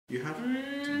You have?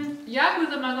 Yeah, with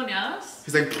the mangoneadas.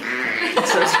 He's like,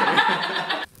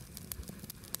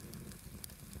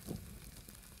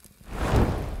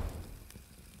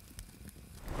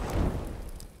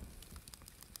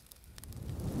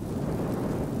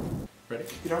 ready?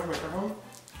 You don't have a microphone?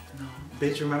 No.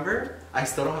 Bitch, remember? I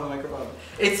still don't have a microphone.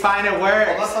 It's fine, it works.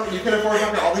 Well, that's something you can afford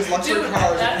having all these luxury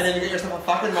cars and then you get yourself a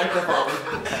fucking microphone.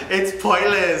 It's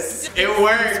pointless. It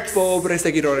works. Pobre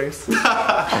seguidores.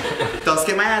 Don't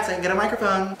skip my ads, I can get a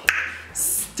microphone.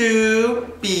 Stupidas.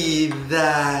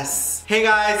 Hey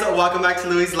guys, welcome back to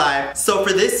Louie's Live. So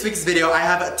for this week's video, I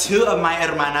have two of my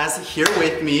hermanas here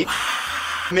with me.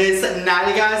 Miss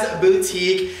Nalga's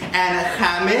Boutique and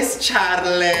James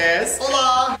Charles.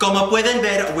 Hola! Como pueden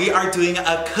ver, we are doing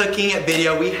a cooking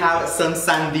video. We have some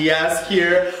sandias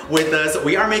here with us.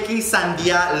 We are making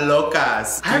Sandia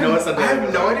Locas. I have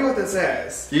no idea what this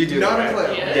is. You do, Not right? a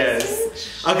clue. Yes.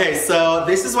 Okay, so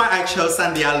this is why I chose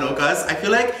Sandia Locas. I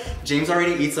feel like James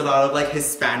already eats a lot of like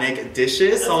Hispanic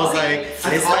dishes, so I was like,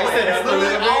 I spice it up a little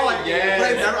bit. Yes.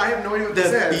 I have no idea what The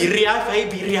this is. birria, if I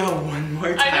birria one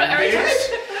more time. I know every time.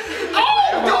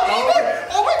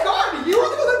 Oh my god! You were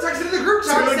the one that texted in the group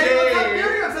chat saying let's have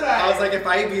birria today! I was like, if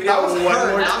I birria That was one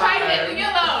her. more I'll try it, time. leave me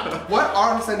alone. What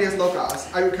are Sandias Locas?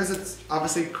 I mean, because it's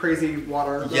obviously crazy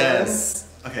water. Yes.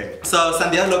 Okay, so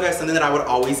Sandia Loca is something that I would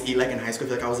always eat like in high school. I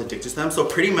feel like I was addicted to them. So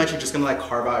pretty much you're just gonna like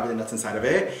carve out everything that's inside of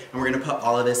it. And we're gonna put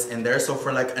all of this in there. So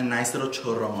for like a nice little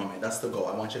churro moment. That's the goal.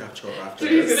 I want you to have churro after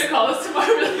Dude, he's this. gonna call us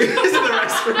tomorrow. He's in the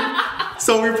restroom.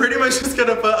 So we're pretty much just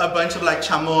gonna put a bunch of like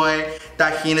chamoy,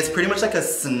 tajin. It's pretty much like a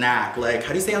snack. Like, how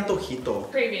do you say antojito?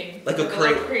 Craving. Like a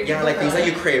crave. Yeah, like things that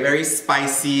you crave. Very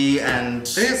spicy and...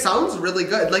 I mean, it sounds really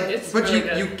good. Like, It's but really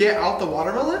good. you get out the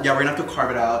watermelon? Yeah, we're gonna have to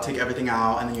carve it out, take everything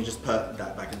out, and then you just put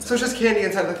that back inside. So it's just candy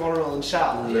inside the watermelon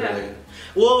shell. Literally.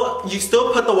 Well, you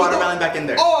still put the watermelon back in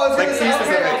there. Oh, I was like, gonna say, be okay,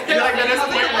 specific. okay, You're like, okay, that is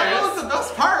okay, pointless. that was the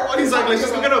best part. What He's like, let's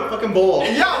just look at a fucking bowl.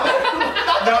 Yeah.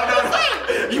 No.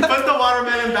 You put the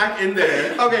watermelon back in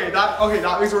there. Okay,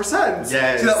 that makes more sense.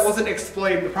 Yes. So that wasn't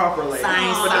explained properly.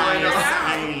 Science.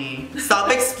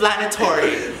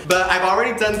 Self-explanatory. But I've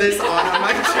already done this on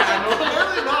my channel.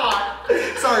 Clearly not.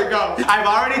 Sorry, go. I've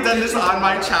already done this on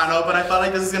my channel, but I felt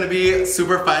like this is gonna be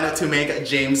super fun to make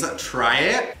James try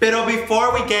it. But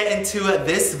before we get into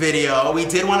this video, we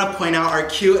did want to point out our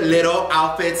cute little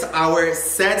outfits, our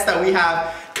sets that we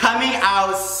have coming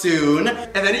out soon.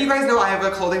 And then you guys know I have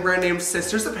a clothing brand named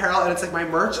Sisters Apparel, and it's like my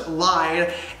merch line.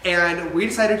 And we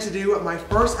decided to do my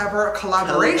first ever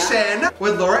collaboration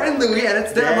with Laura and Louie, and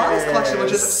it's the HERMANAS collection,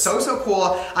 which is so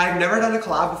cool. I've never done a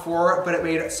collab before, but it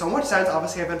made so much sense.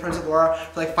 Obviously, I've been friends with Laura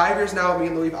for like 5 years now. Me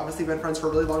and Louie have obviously been friends for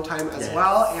a really long time as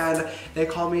well, and they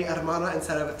call me hermana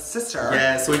instead of sister.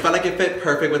 Yeah, so we felt like it fit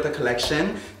perfect with the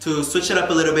collection. To switch it up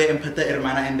a little bit and put the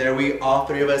hermana in there, we all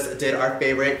three of us did our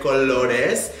favorite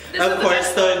colores. Of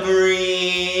course, the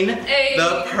green,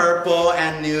 the purple,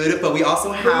 and nude, but we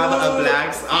also have a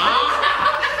black.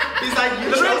 He's like, you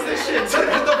chose this shit.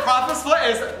 The profit split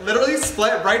is literally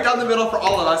split right down the middle for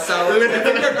all of us, so it's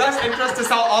in your best interest to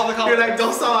sell all the colors. You're like,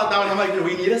 don't sell out that one. I'm like,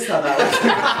 we need to sell that one.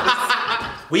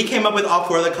 We came up with all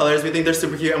 4 of the colors. We think they're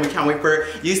super cute and we can't wait for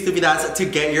you stupidas to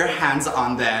get your hands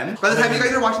on them. By the time you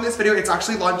guys are watching this video, it's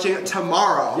actually launching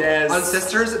tomorrow on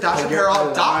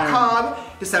sisters-apparel.com,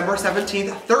 December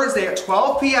 17th, Thursday at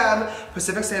 12 p.m.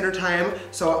 Pacific Standard Time.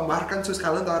 So marcan sus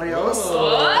calendarios.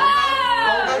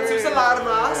 Pongan sus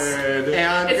alarmas.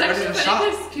 And It's get ready actually to funny shop.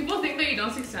 because people think that you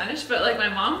don't speak Spanish, but like my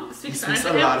mom speaks Spanish.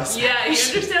 a lot of Spanish. Yeah, he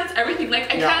understands everything. Like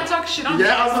I can't talk shit on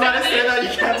Yeah, I was about to Spanish. say that.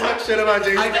 You can't talk shit about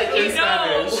James in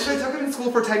Spanish. Well, I took it in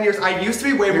school for 10 years. I used to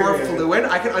be way more fluent.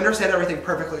 I can understand everything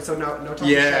perfectly, so no talking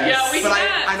shit. Yeah, we But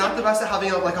can. I'm not the best at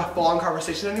having like a full-on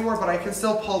conversation anymore, but I can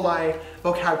still pull my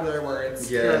vocabulary words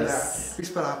here and there. Please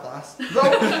put out blast. I'm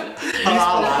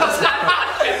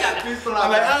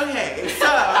like, okay, so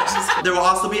there will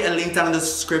also be a link down in the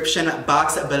description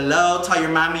box below. Tell your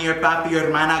mommy, your papi, your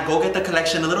hermana, go get the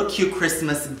collection, a little cute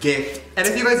Christmas gift. And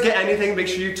if you guys get anything, make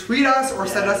sure you tweet us or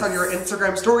send us on your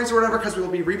Instagram stories or whatever, because we will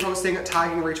be reposting,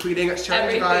 tagging, retweeting, sharing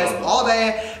with you guys all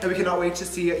day. And we cannot wait to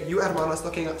see you hermanas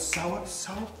looking so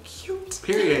cute.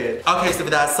 Period. Okay, so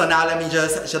now let me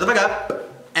just shut the fuck up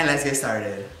and let's get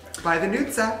started. Buy the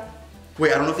nude set.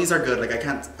 Wait, I don't know if these are good. Like,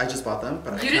 I just bought them,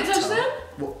 but I can't You didn't touch tell. them?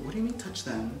 What do you mean touch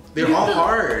them? They're all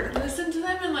hard. Listen to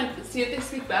them and like see if they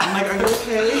speak back. I'm like, are you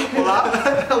okay?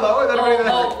 Hola. Hello. And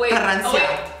then Wait.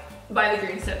 Carrancia. Buy the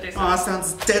green set. They Aw,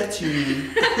 sounds dead to me.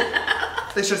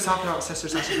 They should stop now,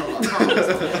 sisters.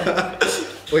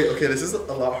 Wait, okay, this is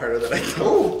a lot harder than I thought.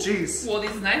 Oh, jeez. Well,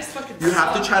 these knives fucking You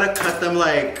have to try to cut them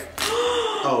like...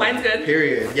 Oh, mine's good.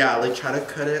 Period. Yeah, like try to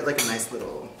cut it like a nice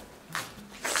little...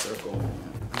 So... circle.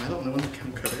 Am I the only one that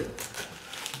can cut it?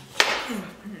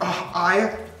 Oh,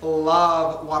 I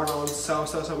love watermelon so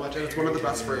much, and it's one of the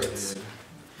best fruits.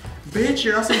 Bitch,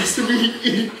 you're not supposed to be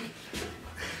eating.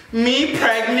 Me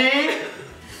pregnant?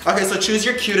 Okay, so choose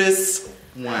your cutest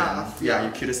one. Half. Yeah,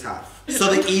 your cutest half.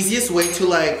 So the easiest way to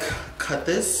like cut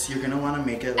this, you're gonna want to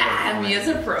make it like. Me as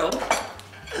a pro.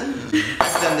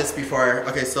 I've done this before.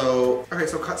 Okay, so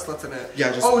cut slits in it.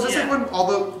 Yeah, just. Oh, is this like when all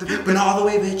the But not all the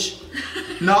way, bitch.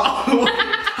 No.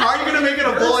 How are you gonna make it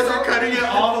a bowl if you're cutting it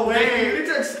all the way? You need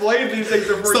to explain these things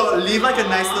before. So leave like a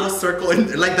nice little circle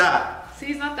in, like that. See,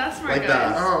 he's not that smart, Like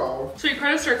guys. that. Oh. So you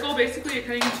cut a circle, basically you're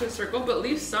cutting into a circle, but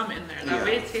leave some in there. That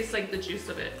way it tastes like the juice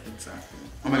of it. Exactly.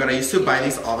 Oh my god, I used to buy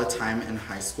these all the time in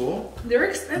high school. They're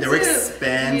expensive. They were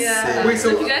expensive. Yeah. Wait, so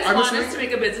so if you guys I'm want assuming- us to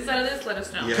make a business out of this, let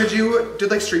us know. Yeah.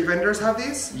 Did like street vendors have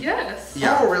these? Yes.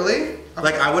 Yeah. Oh, really?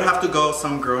 Like I would have to go,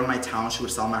 some girl in my town, she would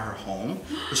sell them at her home,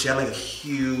 but she had like a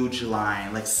huge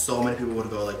line. Like so many people would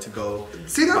go like to go.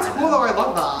 See, that's buy cool them. though. I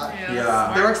love that. Yeah.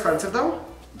 Smart. They were expensive though?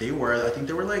 They were, I think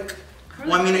they were like, Probably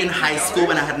well, I mean in like high school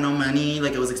when I had no money,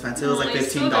 like it was expensive, it was like No, you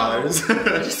still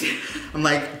 $15. I'm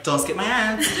like, don't skip my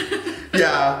ads.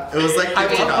 Yeah, it was like $15. I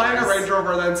love buying a Range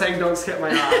Rover then saying don't skip my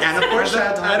ass. And a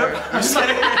Porsche. I'm just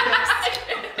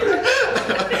kidding.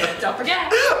 Don't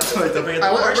forget. Don't forget the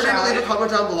I want everybody to Porsche. leave a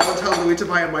comment down below and tell Louie to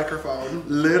buy a microphone.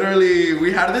 Literally,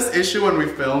 we had this issue when we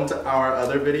filmed our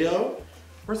other video.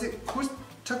 Where's he? Who's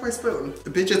took my spoon?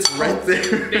 Bitch, it's right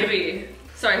there. Baby.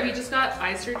 Sorry, he just got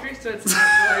eye surgery, so it's not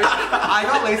blurry. I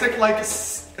got LASIK like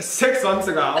 6 months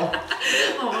ago.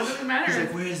 Oh, it doesn't matter. He's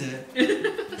like, where is it?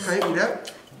 Can I eat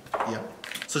it? Yep.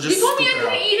 So just You told me I scoop it couldn't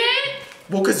out. eat it?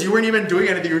 Well, because you weren't even doing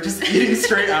anything, you were just eating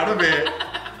straight out of it.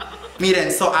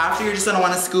 Miren, so after you're just gonna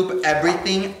wanna scoop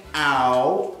everything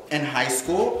out. In high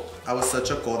school, I was such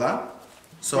a coda.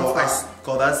 So What's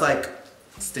coda's like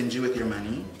stingy with your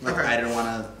money. Like Okay. I didn't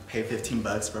wanna pay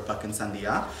 $15 for fucking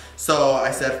sandia. So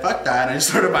I said, fuck that, and I just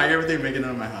started buying everything, making it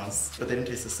in my house. But they didn't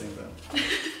taste the same though.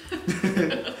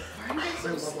 I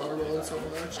love watermelon so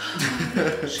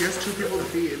much. She has 2 people to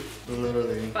feed.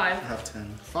 Literally. 5. I have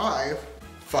 10. 5?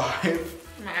 5?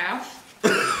 My ass.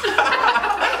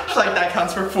 Like that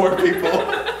counts for 4 people.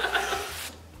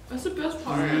 That's the best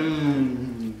part.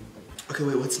 Okay,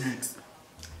 wait, what's next?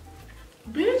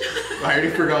 Bitch. I already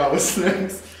forgot what's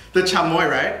next. The chamoy,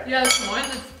 right? Yeah, it's more.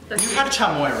 That's You had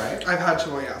chamoy, right? I've had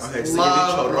chamoy, yes. Okay, so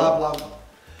love, give me chorro. love.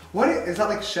 What is that,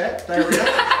 like shit? Diarrhea?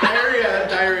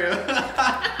 Diarrhea.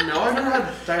 No, I've never had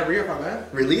diarrhea from it.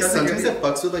 Really? Doesn't Sometimes get- it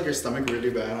fucks with like your stomach really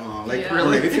bad, huh? Like Yeah.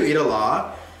 really, if you eat a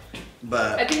lot.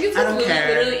 But I think it's I because don't Louie care.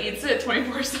 literally eats it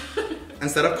 24/7.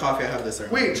 Instead of coffee, I have this.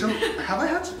 Wait, have I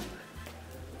had?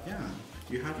 Yeah,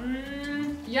 you have.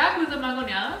 Yeah, with the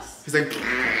mangoneadas. He's like.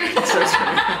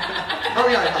 Oh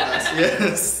yeah, I had this.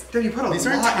 Yes. Dude, you put a These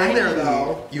are lot in there tiny.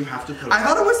 though. You have to put. I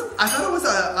thought it was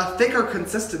a thicker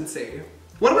consistency.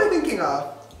 What am I thinking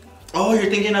of? Oh, you're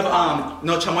thinking of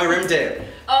no chamoy rim dip.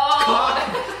 Oh.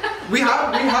 We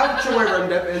have chamoy rim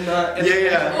dip in the.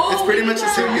 Yeah. Oh, It's pretty we much the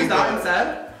can same Use thing. that though.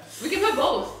 instead. We can put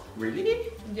both.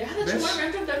 Really? Yeah, the Bitch. chamoy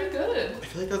ranch that'd be good. I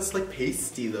feel like that's like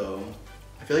pasty though.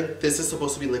 I feel like this is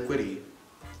supposed to be liquidy.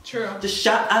 True. Just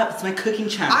shut up, it's my cooking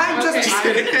channel. I'm Okay. just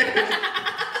kidding.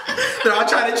 They're all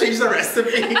trying to change the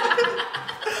recipe.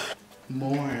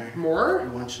 More. More. I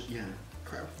want you, yeah.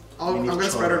 Okay. You I'm need gonna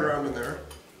spread it chorro. around in there.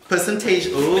 Percentage.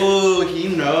 Ooh, he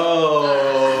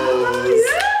knows.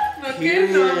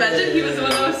 Okay, so imagine he was the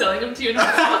one that was selling them to you in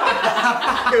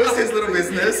It was his little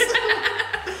business.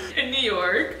 New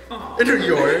York. Aw. In New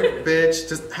York, bitch.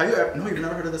 Just have you ever, no, you've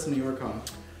never heard of this in New York, huh?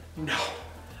 No.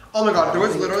 Oh my god, there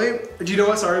was literally. Do you know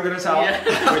what story I'm gonna tell? Yeah.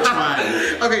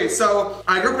 Which one? Okay, so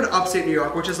I grew up in upstate New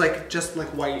York, which is like just like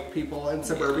white people in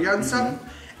suburbia and stuff.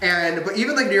 But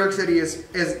even like New York City is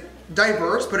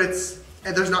diverse, but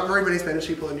there's not very many Spanish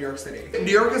people in New York City.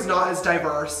 New York is not as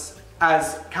diverse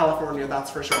as California, that's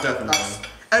for sure. Definitely.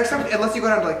 Except unless you go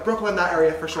down to like Brooklyn, that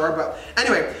area for sure. But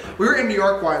anyway, we were in New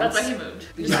York once. That's why he moved.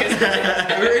 Just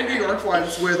kidding. We were in New York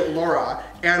once with Laura,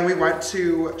 and we went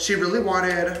to. She really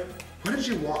wanted. What did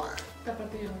you want?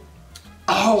 Tapatio.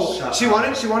 Oh, Shut she up.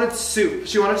 wanted soup.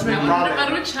 She wanted to make I wanted a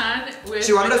ramen. maruchan with.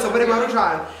 She wanted a sopa de maruchan.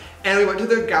 maruchan, and we went to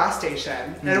the gas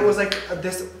station, and it was like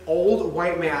this old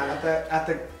white man at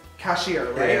the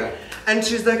cashier, right? Yeah. And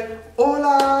she's like,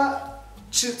 "Hola."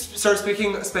 She starts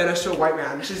speaking Spanish to a white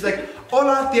man. She's like,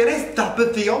 "Hola, tienes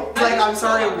tapatio?" Like, I'm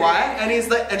sorry, what? And he's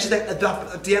like, and she's like,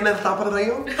 "Tienes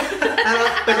tapatio?" And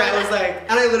the guy was like,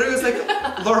 and I literally was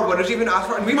like, "Laura, what did you even ask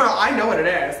for?" And meanwhile, I know what it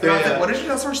is. And I was Yeah. like, "What did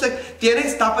you ask for?" She's like,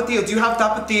 "Tienes tapatio? Do you have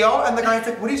tapatio?" And the guy's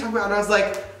like, "What are you talking about?" And I was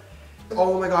like,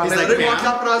 Oh my god. He's I like, literally walked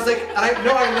up and I was like,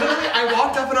 I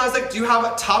walked up and I was like, do you have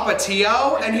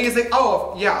tapatio? And he's like,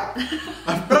 oh, yeah.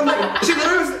 But I'm like, she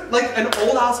literally was like an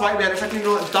old ass white man expecting to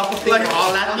know what double thing Like was.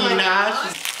 all I'm like,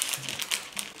 Latina.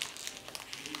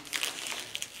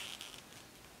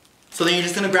 So then you're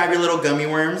just gonna grab your little gummy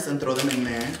worms and throw them in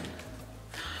there.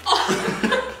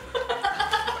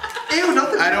 ew,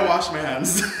 nothing. I don't wash my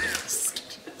hands.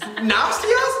 Nasty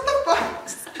ass? What the fuck?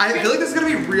 I feel like this is gonna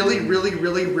be really, really,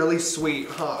 really, really sweet,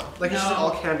 huh? Like it's just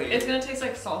all candy. It's gonna taste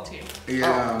like salty.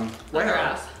 Yeah. Like your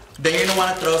ass. Then you're gonna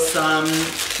wanna throw some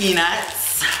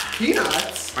peanuts.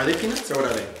 Peanuts? Are they peanuts or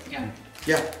what are they? Yeah.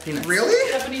 Yeah, peanuts.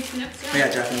 Really? Japanese peanuts, Oh, yeah,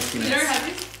 Japanese peanuts. You never had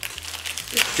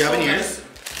these? Do you have any ears?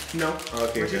 No. Oh,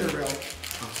 okay, Which good. is real?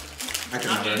 I can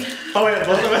never. Oh wait,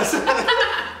 both of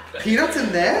us? Peanuts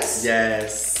in this?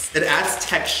 Yes. It adds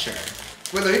texture.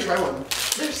 Wait, let me try one.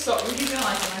 They're so, you're gonna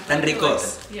like them. And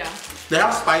ricos. Yeah. They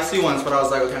have spicy ones, but I was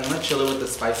like, okay, I'm gonna chill it with the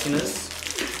spiciness.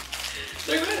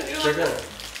 They're good. You They're good.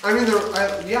 I mean,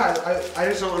 I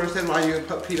just don't understand why you would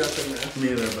put peanuts in there.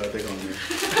 Neither, but they go in there.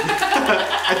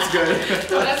 It's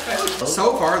good. Oh, that's special.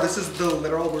 So far, this is the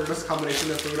literal weirdest combination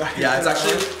of food I Yeah, it's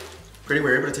actually pretty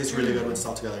weird, but it tastes really good when it's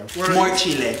all together. More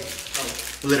chile.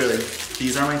 Oh. Literally.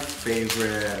 These are my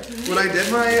favorite. When I did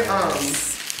my,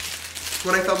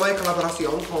 when I filmed my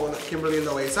colaboración con Kimberly and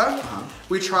Louisa,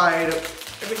 we tried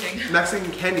Everything.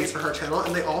 Mexican candies for her channel,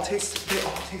 and they all taste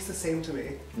the same to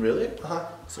me. Really? Uh-huh.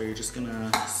 So you're just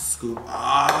gonna scoop.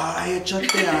 Ay, échate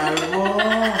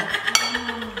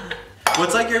algo.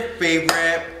 What's like your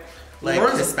favorite, like,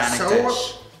 Laura's Hispanic so-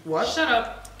 dish? What? Shut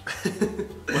up.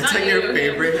 What's Not like your you.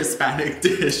 favorite Hispanic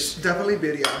dish? Definitely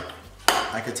birria.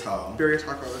 I could tell. Birria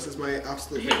taco. This is my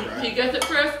absolute He favorite. gets it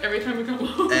for us every time we come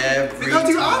home. Because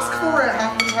you ask for it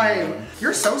half the time.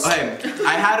 You're so sweet. Okay,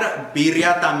 I had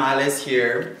birria tamales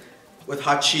here with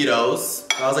hot Cheetos.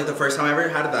 That was like the first time I ever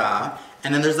had that.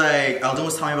 And then there's like, Eldon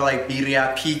was telling me about like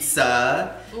birria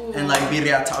pizza. Ooh. And like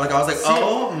birria, like I was like,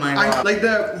 oh my god. Like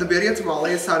the birria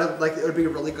tamales sounded like it would be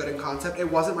really good in concept. It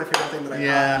wasn't my favorite thing that I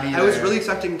had. me I was neither. really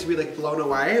expecting to be like blown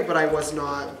away, but I was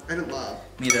not. I didn't love.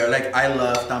 Neither. Like I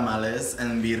love tamales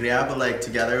and birria, but like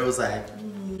together it was like,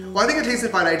 Well, I think it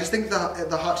tasted fine. I just think the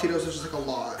hot Cheetos was just like a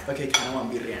lot. okay, kind of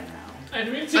want birria now. I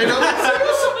do too. I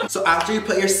know. So after you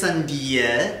put your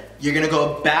sandia, you're gonna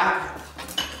go back.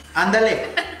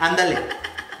 Andale, andale.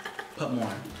 Put more.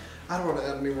 I don't want to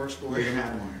add any more You're spoilers. gonna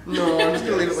add more. No, I'm just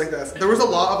gonna leave it like this. There was a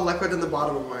lot of liquid in the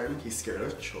bottom of mine. He's scared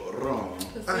of chorro.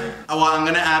 Well, I'm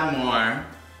gonna add more.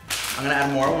 I'm gonna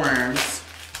add more worms.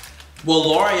 Well,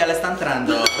 Laura ya le está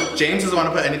entrando. James doesn't want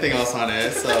to put anything else on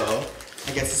it, so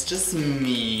I guess it's just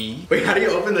me. Wait, how do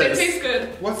you open It this? tastes good.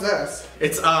 What's this?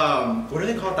 It's what are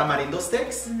they called? Tamarindo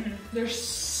sticks? They're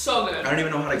so good. I don't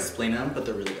even know how to explain them, but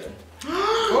they're really good.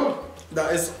 Oh,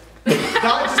 That is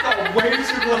that just got way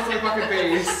too close to my fucking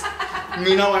face.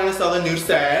 me not wanting to sell the new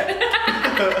set.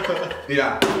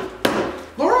 Yeah.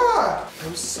 Laura!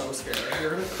 I'm so scared.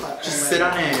 You're gonna cut. Just sit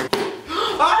on it.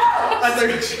 Ah! I thought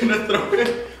you were gonna throw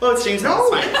it. Oh, it's James' house.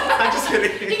 No. Fine. I'm just You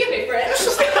kidding. can pay for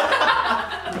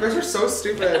it. You guys are so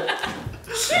stupid.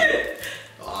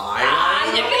 Ah,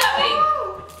 ya me la vi.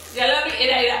 Ya la vi.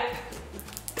 Mira, mira.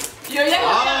 Yo ya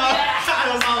Ah,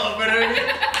 I was all over it.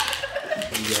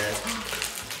 Yes.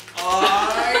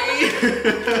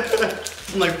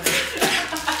 I'm like,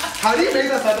 How do you make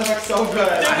that sound effect so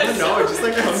good? I don't know. It just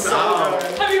like comes out.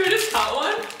 Have you been to Hot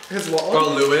One? His what?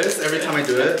 Oh, Louis, every time I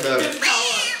do it, His cow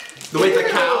one. the wait, the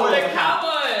cow. The cow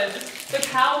one. The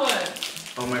cow one.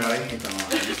 Oh my god, I hate that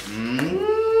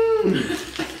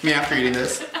one. Me after eating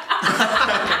this.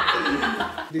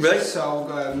 These Really? are so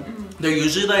good. They're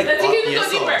usually like Let's see who can go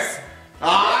quesos. deeper.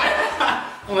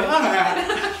 Ah! I'm like,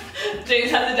 ah.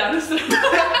 James has it down his throat.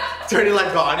 It's already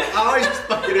like gone. Oh, he's just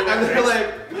fucking it. And they're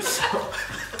like,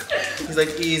 He's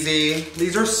like, easy.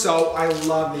 these are so, I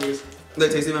love these. They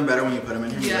taste even better when you put them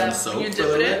in here. Yeah, You soak you for a dip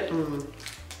little it bit. in.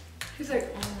 He's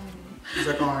like, He's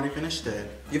like, oh, I already finished it.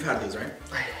 You've had these, right?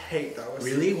 I hate those.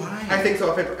 Really? Why? I think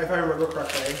so, if I remember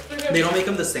correctly. They don't make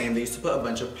them the same. They used to put a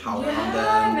bunch of powder on yeah,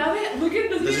 them. now they look at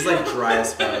This is like dry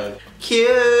as fuck.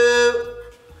 Cute.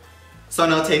 So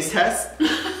no taste test.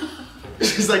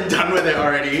 She's like done with it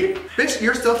already. Bitch,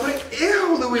 you're still putting,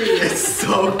 ew, Louie. It's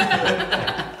so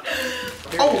good.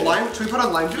 Oh, lime, should we put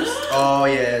on lime juice? Oh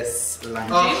yes, lime.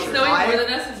 James juice. knowing I- more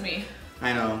than us is me.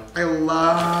 I know. I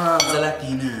love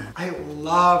Gelatina.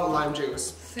 lime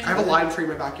juice. Same. I have a lime tree in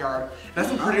my backyard. It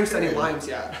hasn't produced any limes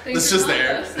yet. Thanks It's for just telling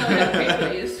there. us. Now we have to pay for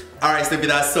these. Alright,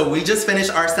 Stupidas, so we just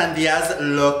finished our Sandias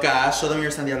Loca. Show them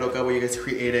your Sandia Loca, what you guys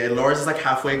created. Laura's is like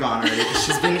halfway gone already because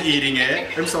she's been eating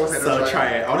it. I'm so excited So to try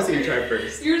it. I want to see you try it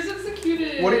first. Yours looks so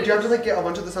cute. What do you have to like get a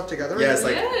bunch of the stuff together? Yes,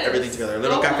 like everything together.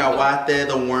 Little cacahuate,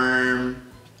 the worm.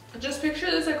 Just picture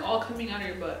this like all coming out of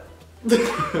your butt. The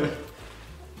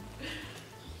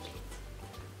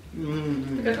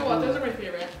cacahuates are my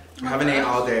favorite. I haven't ate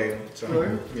all day, so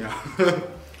really? Yeah.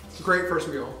 It's a great first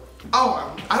meal.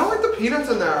 Oh, I don't like the peanuts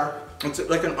in there. It's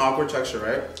like an awkward texture,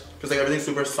 right? Because like everything's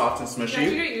super soft and smushy. You have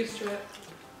to get used to it.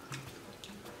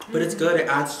 But it's good, it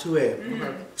adds to it.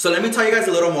 Okay. So let me tell you guys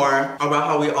a little more about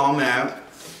how we all met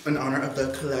in honor of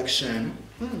the collection.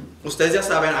 Ustedes ya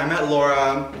saben, I met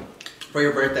Laura for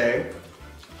your birthday.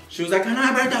 She was like, "Can I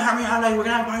have birthday? Hurry up, like we're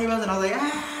gonna have party bells," and I was like,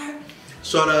 "Ah."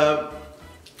 Showed up.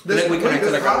 This, we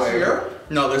connected like last year?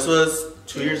 No, this was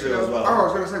 2 years ago as well. Oh, I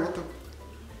was gonna say what the.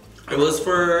 It was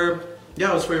for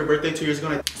your birthday 2 years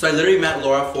ago. So I literally met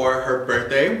Laura for her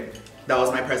birthday. That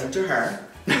was my present to her.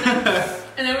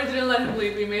 And then we didn't let him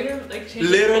leave. We made her like change.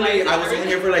 Literally, I was only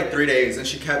here for like 3 days and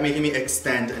she kept making me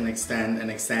extend and extend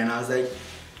and extend. I was like,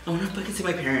 I wanna fucking see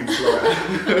my parents, Laura.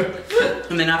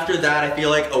 And then after that, I feel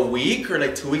like a week or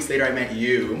like 2 weeks later, I met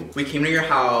you. We came to your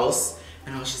house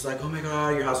and I was just like, oh my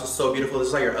God, your house was so beautiful. This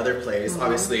is like your other place,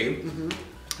 obviously.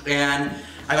 And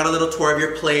I got a little tour of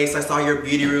your place. I saw your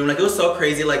beauty room. Like it was so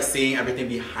crazy, like seeing everything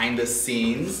behind the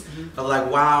scenes. Of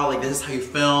like, wow, like this is how you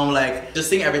film. Like just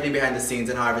seeing everything behind the scenes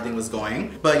and how everything was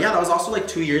going. But yeah, that was also like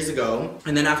 2 years ago.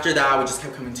 And then after that, we just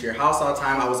kept coming to your house all the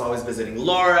time. I was always visiting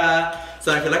Laura.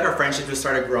 So I feel like our friendship just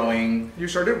started growing.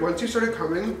 Once you started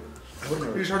coming,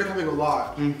 you started coming a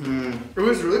lot. Mm-hmm. It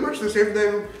was really much the same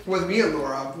thing with me and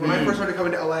Laura. When I first started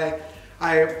coming to LA,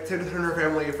 I stayed with her and her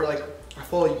family for like a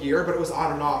full year, but it was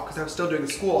on and off because I was still doing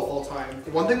school full time.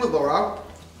 One thing with Laura,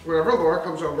 whenever Laura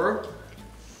comes over,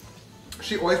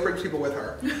 she always brings people with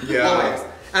her. Yeah. Always.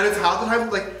 And it's half the time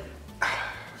like,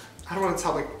 I don't want to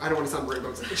sound very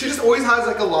books. She just always has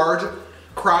like a large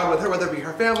crowd with her, whether it be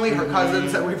her family, her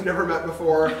cousins that we've never met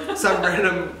before, some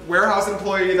random warehouse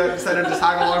employee that decided to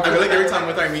tag along. I feel like every time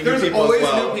with our meet new people always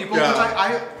as well. new people,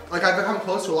 which I've become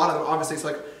close to a lot of them, obviously. So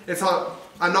like, it's not,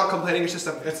 I'm not complaining, it's just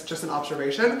an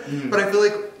observation. But I feel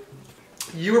like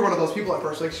you were one of those people at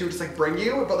first, like she would just like bring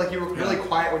you, but like you were really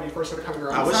quiet when you first started coming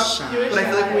around. I was shy. But I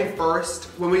feel like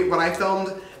when I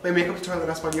filmed my makeup tutorial in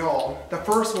Espanol, the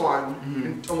first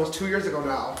one, almost 2 years ago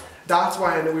now, that's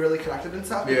why I know we really connected and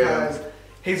stuff, because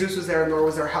Jesus was there and Laura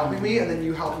was there helping me, and then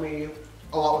you helped me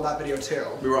a lot with that video too.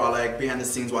 We were all like behind the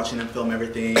scenes watching them film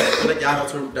everything. Like yeah,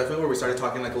 that's definitely where we started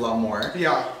talking like a lot more.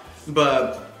 Yeah.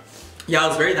 But yeah, I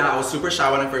was I was super shy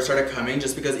when I first started coming,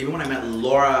 just because even when I met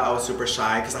Laura, I was super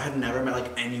shy because I had never met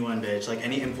like anyone, bitch, like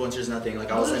any influencers, nothing.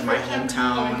 Like I was in my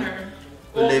hometown,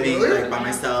 living like by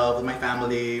myself with my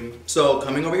family. So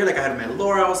coming over here, like I had met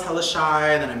Laura, I was hella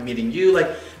shy. Then I'm meeting you,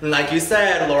 like you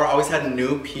said, Laura always had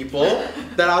new people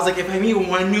that I was like, if I meet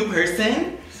one new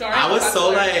person, I was so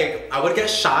like, I would get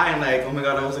shy and like, oh my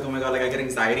God, I was like, oh my God, like I get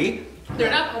anxiety. They're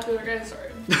not popular guys,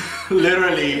 sorry.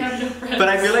 Literally. I have no friends. But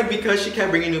I feel like because she kept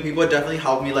bringing new people, it definitely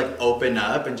helped me like open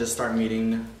up and just start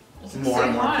meeting more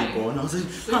and more people. And I was like,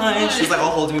 hi. She's like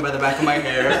all holding me by the back of my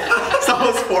hair. So I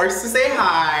was forced to say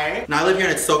hi. Now I live here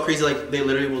and it's so crazy, like they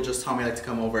literally will just tell me like to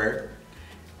come over.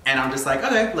 And I'm just like,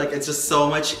 okay, like it's just so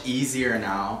much easier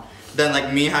now than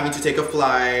like me having to take a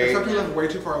flight. Except you live way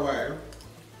too far away.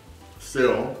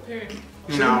 Still. You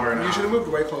should have moved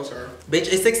way closer.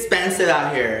 Bitch, it's expensive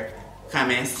out here.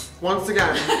 James. Once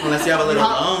again. Unless you have a little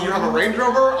loan. You have a Range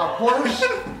Rover, a Porsche.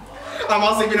 I'm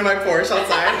all sleeping in my Porsche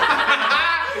outside.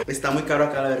 Está muy caro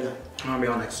acá, la verga. I'm gonna be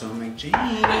all next to him, like,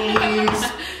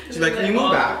 jeez. She's like, can you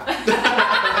move back?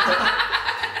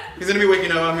 He's gonna be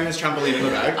waking up on his trampoline in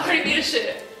the back. I already need a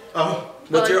shit. Oh,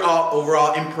 what's your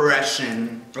overall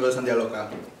impression of the Sandia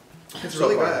Loca? It's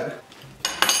really good.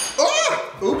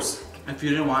 Oh! Oops. If you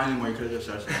didn't want anymore, you could have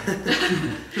just said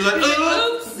She's like,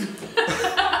 oops.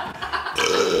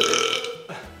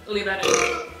 Leave that in.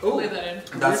 Ooh. Leave that in.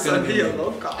 That's gonna be That's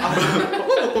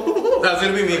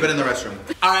gonna be me, but in the restroom.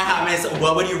 Alright, James,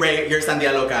 what would you rate your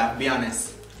Sandia Loca? Be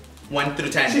honest. 1 through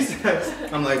 10. She says.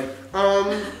 I'm like,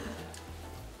 I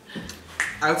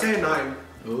would say a 9.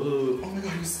 ooh. Oh my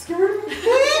God, you scared me.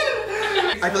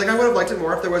 I feel like I would have liked it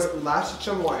more if there was less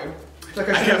chamoy. Like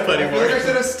I feel like I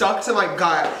should have stuck to my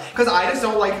gut, because I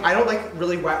don't like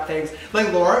really wet things.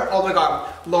 Like Laura, oh my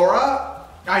God, Laura,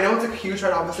 I know it's a huge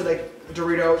trend, obviously, like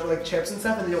Doritos or like chips and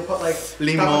stuff, and then you'll put like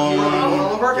limon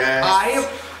all over. Yes.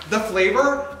 The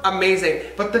flavor, amazing,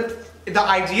 but the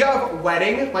idea of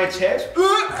wetting my chips,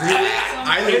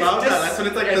 I love that. That's when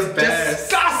it's like the best.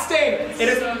 Disgusting. It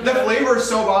is. The flavor is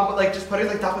so bomb, but like just putting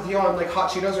like tapatio on like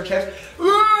hot Cheetos or chips.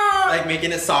 Like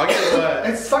making it soggy or what?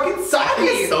 It's fucking soggy.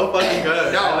 It's so fucking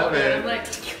good. No, I love it. Like,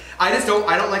 I don't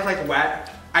like wet.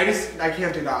 I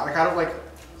can't do that. Like I don't like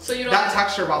So you don't That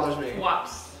texture bothers me.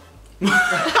 Wops.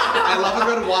 I love a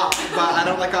good wop, but I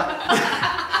don't like a...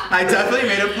 I definitely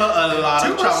made him put a lot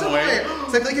of chamoy.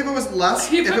 So I think if it was less...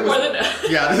 He if put it was, more than that.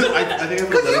 Yeah, I think I put a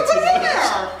Because you little put too it in much.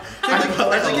 there! I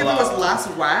think if it was less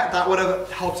wet, that would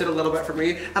have helped it a little bit for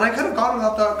me. And I could have gone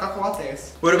without the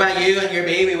cacahuates. What about you and your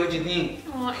baby? What'd you think?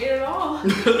 Oh, eat it all.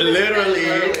 Literally.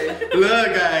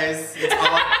 Look, guys. It's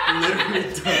all literally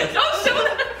done. Don't show them.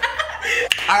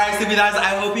 Alright, so guys,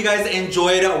 I hope you guys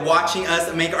enjoyed watching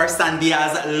us make our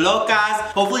Sandias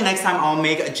Locas. Hopefully next time I'll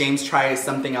make James try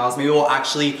something else. Maybe we'll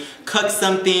actually cook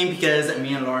something because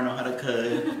me and Laura know how to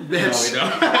cook. Bitch. No,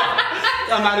 we don't.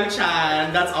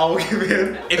 Amaru-chan, that's all we'll give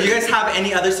him. If you guys have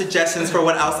any other suggestions for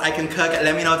what else I can cook,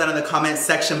 let me know down in the comment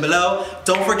section below.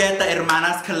 Don't forget the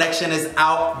Hermanas collection is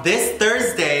out this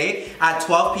Thursday at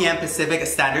 12 p.m. Pacific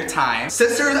Standard Time.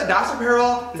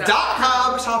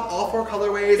 Sisters-apparel.com. Shop all 4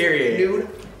 colorways. Period. Nude,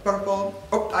 purple.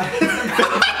 Oh,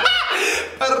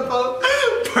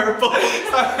 Purple.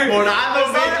 Sorry. Morado,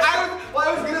 Sorry, bitch. I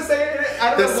was gonna say it. I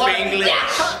don't The know what.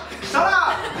 Spanglish. Shut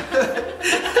up!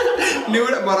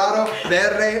 Nude, morado,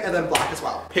 verde, and then black as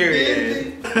well.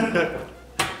 Period.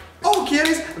 Oh,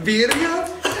 candies, virya.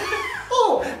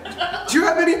 Oh, do you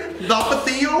have any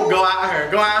lapatio? Go at her,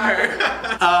 go at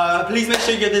her. Please make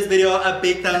sure you give this video a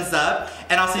big thumbs up.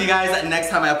 And I'll see you guys next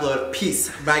time I upload. Peace.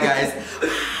 Bye, guys.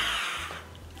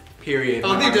 Period. I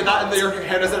love that you did that and your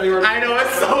head isn't anywhere. I know,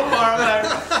 it's so far.